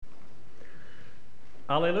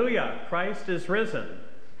Alleluia, Christ is risen.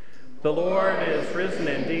 The Lord is risen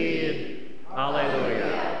indeed.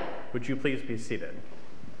 Alleluia. Would you please be seated?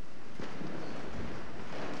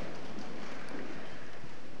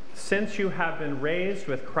 Since you have been raised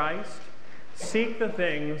with Christ, seek the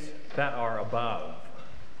things that are above.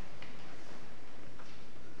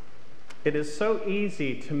 It is so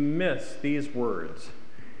easy to miss these words.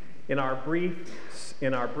 In our brief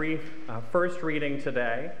first reading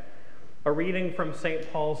today, a reading from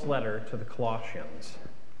St. Paul's letter to the Colossians.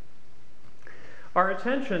 Our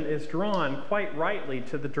attention is drawn quite rightly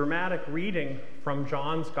to the dramatic reading from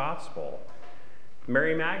John's Gospel.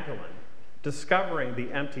 Mary Magdalene discovering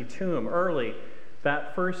the empty tomb early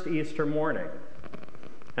that first Easter morning,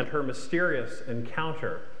 and her mysterious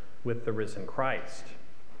encounter with the risen Christ.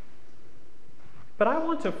 But I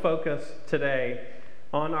want to focus today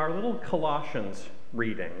on our little Colossians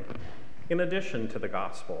reading, in addition to the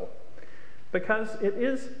Gospel, because it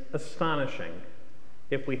is astonishing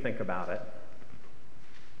if we think about it.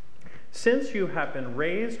 Since you have been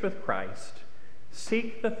raised with Christ,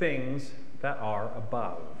 seek the things that are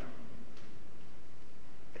above.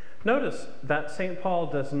 Notice that St. Paul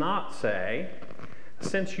does not say,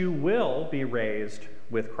 since you will be raised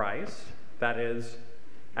with Christ, that is,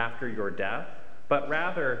 after your death, but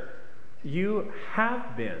rather, you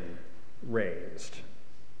have been raised.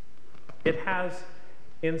 It has,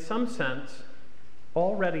 in some sense,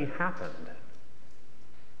 already happened.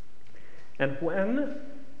 And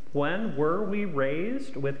when were we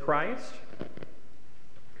raised with Christ?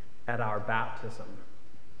 At our baptism.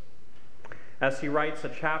 As he writes a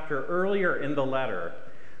chapter earlier in the letter,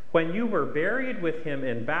 when you were buried with him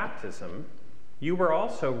in baptism, you were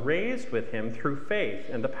also raised with him through faith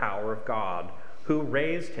in the power of God, who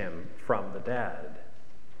raised him from the dead.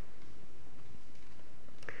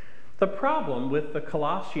 The problem with the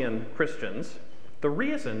Colossian Christians, the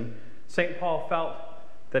reason St. Paul felt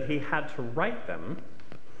that he had to write them,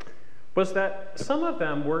 was that some of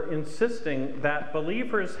them were insisting that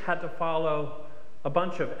believers had to follow a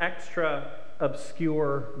bunch of extra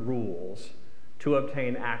obscure rules to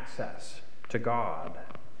obtain access to God.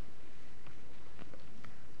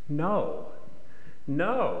 No,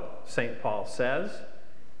 St. Paul says,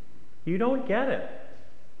 you don't get it.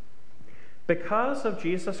 Because of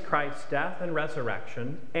Jesus Christ's death and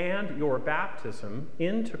resurrection and your baptism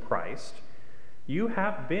into Christ, you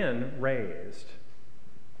have been raised.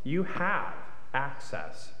 You have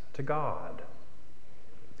access to God.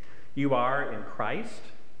 You are in Christ,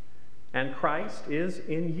 and Christ is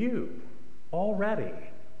in you already.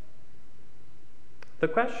 The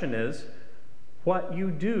question is what you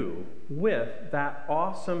do with that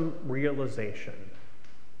awesome realization,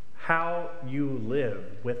 how you live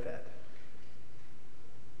with it.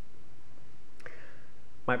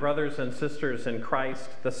 My brothers and sisters in Christ,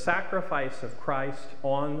 the sacrifice of Christ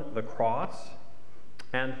on the cross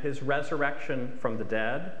and his resurrection from the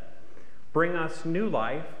dead bring us new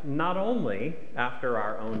life not only after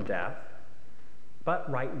our own death, but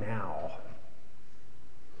right now.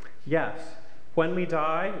 Yes, when we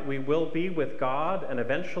die, we will be with God, and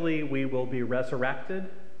eventually we will be resurrected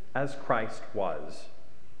as Christ was.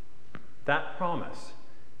 That promise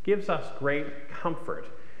gives us great comfort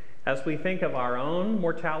as we think of our own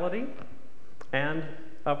mortality and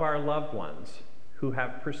of our loved ones who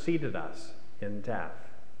have preceded us in death.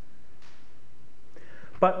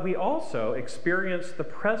 But we also experience the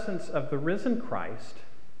presence of the risen Christ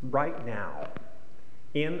right now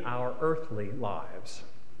in our earthly lives.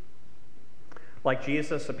 Like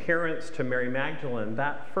Jesus' appearance to Mary Magdalene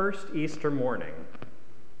that first Easter morning,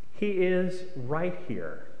 he is right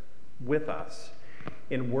here with us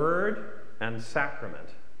in word and sacrament,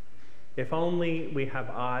 if only we have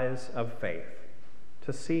eyes of faith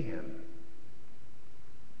to see him.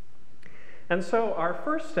 And so our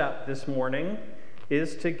first step this morning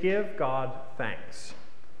is to give God thanks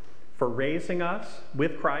for raising us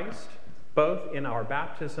with Christ, both in our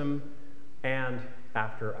baptism and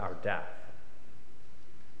after our death.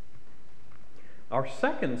 Our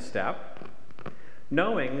second step,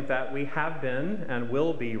 knowing that we have been and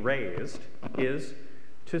will be raised, is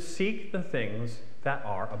to seek the things that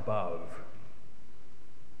are above.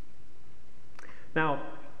 Now,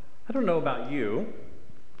 I don't know about you,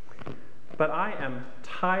 but I am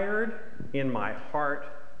tired in my heart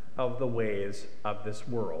of the ways of this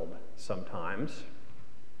world sometimes.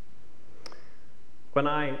 When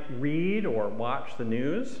I read or watch the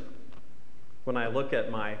news, when I look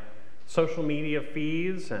at my social media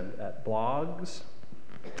feeds and at blogs,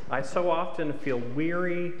 I so often feel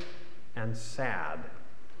weary and sad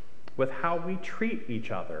with how we treat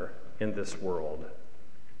each other in this world.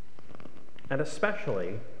 and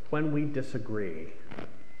especially when we disagree.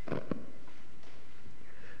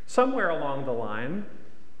 Somewhere along the line,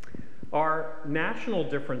 our national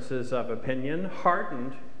differences of opinion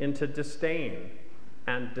hardened into disdain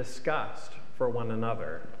and disgust for one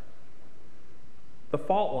another. The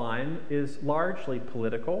fault line is largely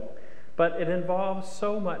political, but it involves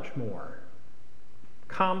so much more.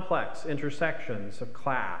 Complex intersections of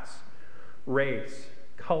class, race,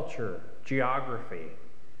 culture, geography,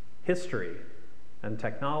 history, and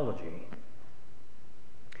technology.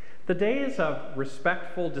 The days of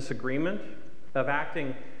respectful disagreement, of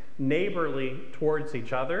acting neighborly towards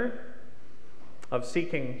each other, of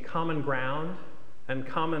seeking common ground and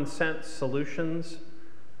common sense solutions,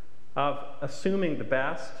 of assuming the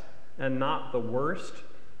best and not the worst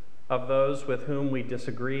of those with whom we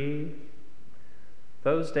disagree,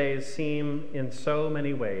 those days seem in so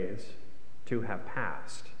many ways to have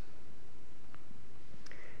passed.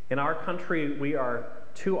 In our country, we are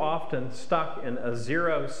too often stuck in a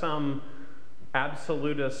zero-sum,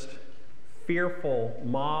 absolutist, fearful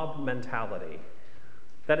mob mentality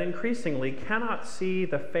that increasingly cannot see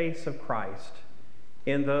the face of Christ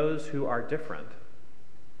in those who are different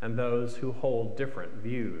and those who hold different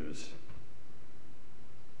views.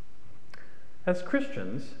 As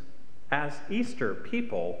Christians, as Easter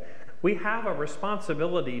people, we have a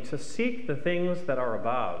responsibility to seek the things that are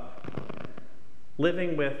above,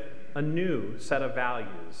 living with a new set of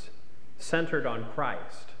values centered on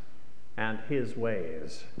Christ and his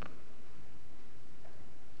ways.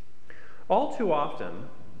 All too often,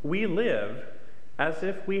 we live as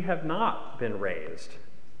if we have not been raised,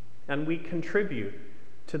 and we contribute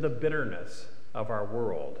to the bitterness of our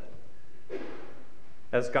world.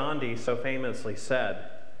 As Gandhi so famously said,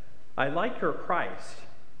 "I like your Christ,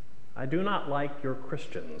 I do not like your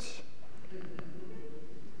Christians."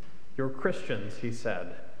 Your Christians, he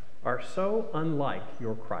said, are so unlike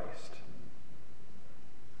your Christ.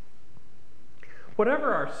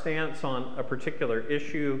 Whatever our stance on a particular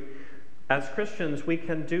issue, as Christians, we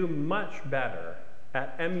can do much better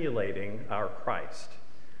at emulating our Christ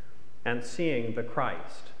and seeing the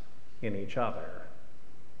Christ in each other.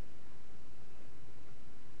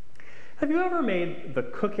 Have you ever made the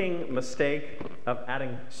cooking mistake of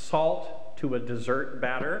adding salt to a dessert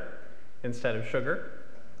batter instead of sugar?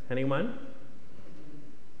 Anyone?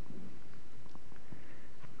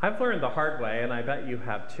 I've learned the hard way, and I bet you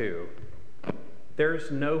have too.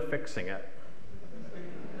 There's no fixing it.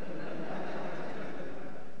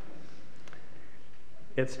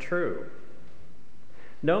 It's true.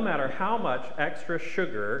 No matter how much extra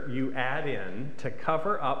sugar you add in to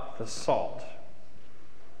cover up the salt,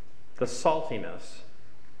 the saltiness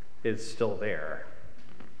is still there.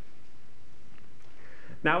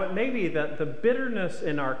 Now, it may be that the bitterness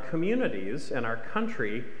in our communities and our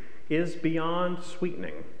country is beyond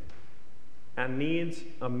sweetening and needs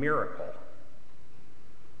a miracle.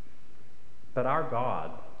 But our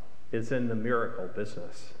God is in the miracle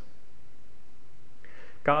business.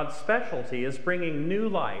 God's specialty is bringing new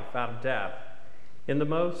life out of death in the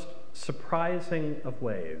most surprising of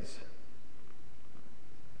ways.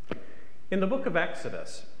 In the book of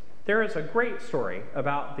Exodus, there is a great story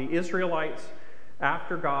about the Israelites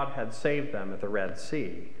after God had saved them at the Red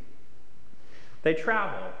Sea. They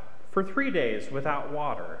travel for 3 days without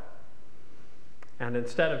water, and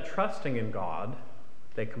instead of trusting in God,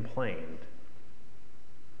 they complained.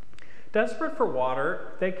 Desperate for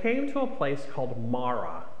water, they came to a place called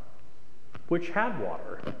Marah, which had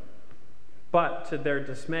water. But to their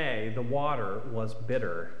dismay, the water was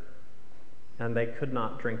bitter, and they could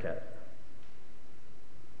not drink it.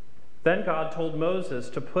 Then God told Moses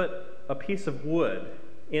to put a piece of wood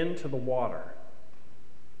into the water.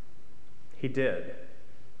 He did,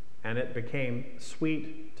 and it became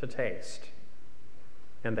sweet to taste,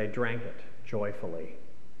 and they drank it joyfully.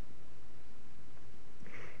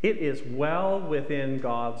 It is well within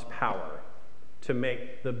God's power to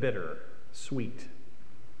make the bitter sweet.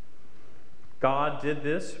 God did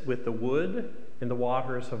this with the wood in the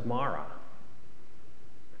waters of Marah.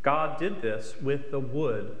 God did this with the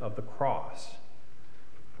wood of the cross,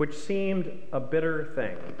 which seemed a bitter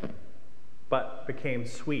thing, but became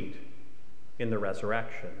sweet in the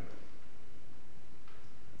resurrection.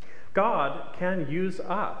 God can use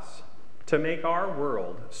us to make our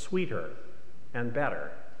world sweeter and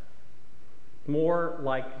better, more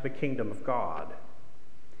like the kingdom of God,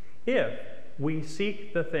 if we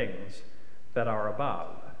seek the things that are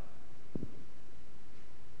above.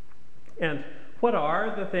 And what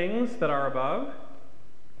are the things that are above?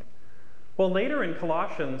 Well, later in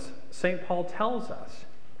Colossians, St. Paul tells us,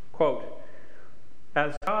 quote,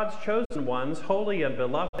 "As God's chosen ones, holy and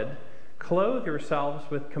beloved, Clothe yourselves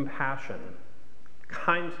with compassion,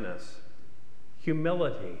 kindness,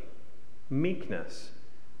 humility, meekness,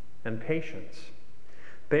 and patience.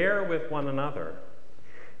 Bear with one another.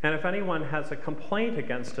 And if anyone has a complaint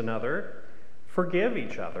against another, forgive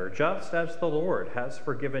each other, just as the Lord has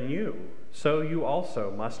forgiven you, so you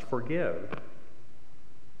also must forgive.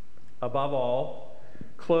 Above all,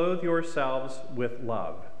 clothe yourselves with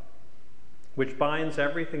love, which binds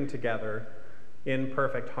everything together in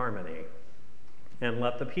perfect harmony. And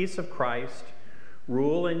let the peace of Christ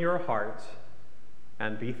rule in your hearts,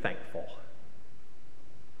 and be thankful."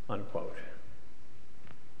 Unquote.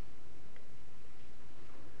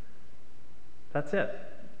 That's it.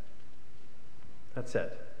 That's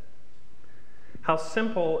it. How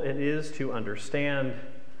simple it is to understand,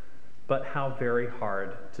 but how very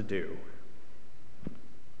hard to do.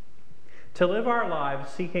 To live our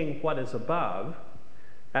lives seeking what is above,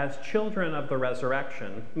 as children of the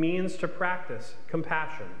resurrection, means to practice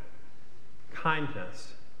compassion,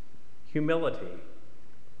 kindness, humility,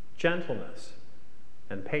 gentleness,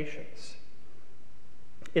 and patience.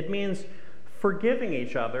 It means forgiving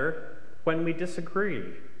each other when we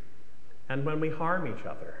disagree and when we harm each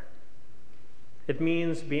other. It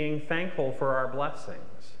means being thankful for our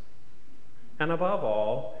blessings. And above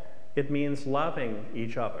all, it means loving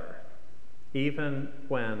each other, even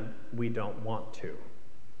when we don't want to.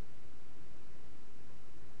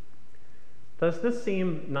 Does this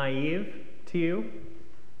seem naive to you?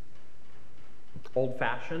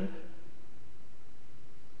 Old-fashioned?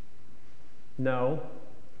 No.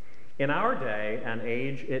 In our day and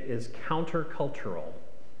age, it is countercultural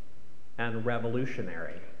and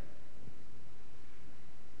revolutionary.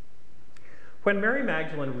 When Mary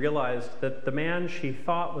Magdalene realized that the man she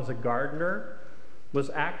thought was a gardener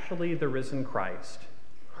was actually the risen Christ,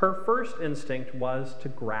 her first instinct was to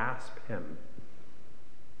grasp him.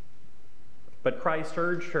 But Christ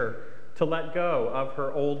urged her to let go of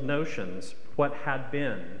her old notions, what had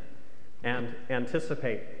been, and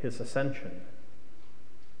anticipate his ascension.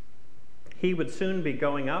 He would soon be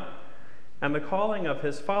going up, and the calling of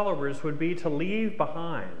his followers would be to leave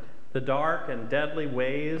behind the dark and deadly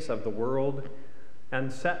ways of the world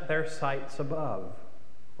and set their sights above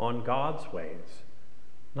on God's ways,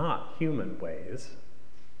 not human ways.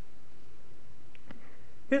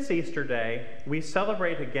 This Easter day, we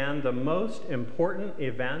celebrate again the most important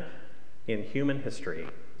event in human history.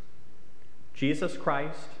 Jesus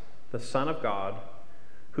Christ, the Son of God,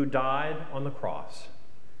 who died on the cross,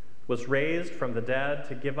 was raised from the dead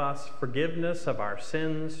to give us forgiveness of our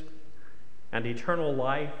sins and eternal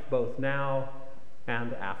life both now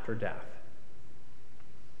and after death.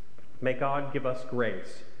 May God give us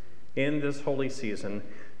grace in this holy season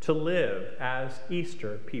to live as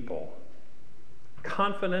Easter people,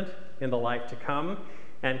 confident in the life to come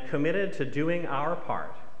and committed to doing our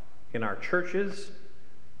part in our churches,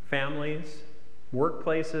 families,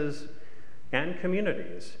 workplaces, and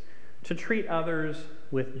communities to treat others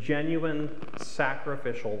with genuine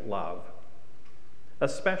sacrificial love,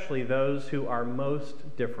 especially those who are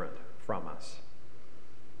most different from us.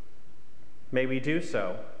 May we do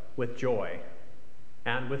so with joy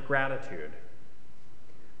and with gratitude.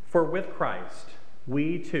 For with Christ,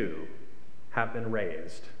 we too have been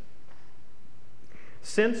raised.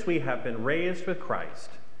 Since we have been raised with Christ,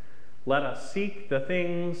 let us seek the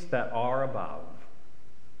things that are above.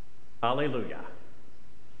 Alleluia.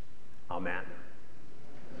 Amen.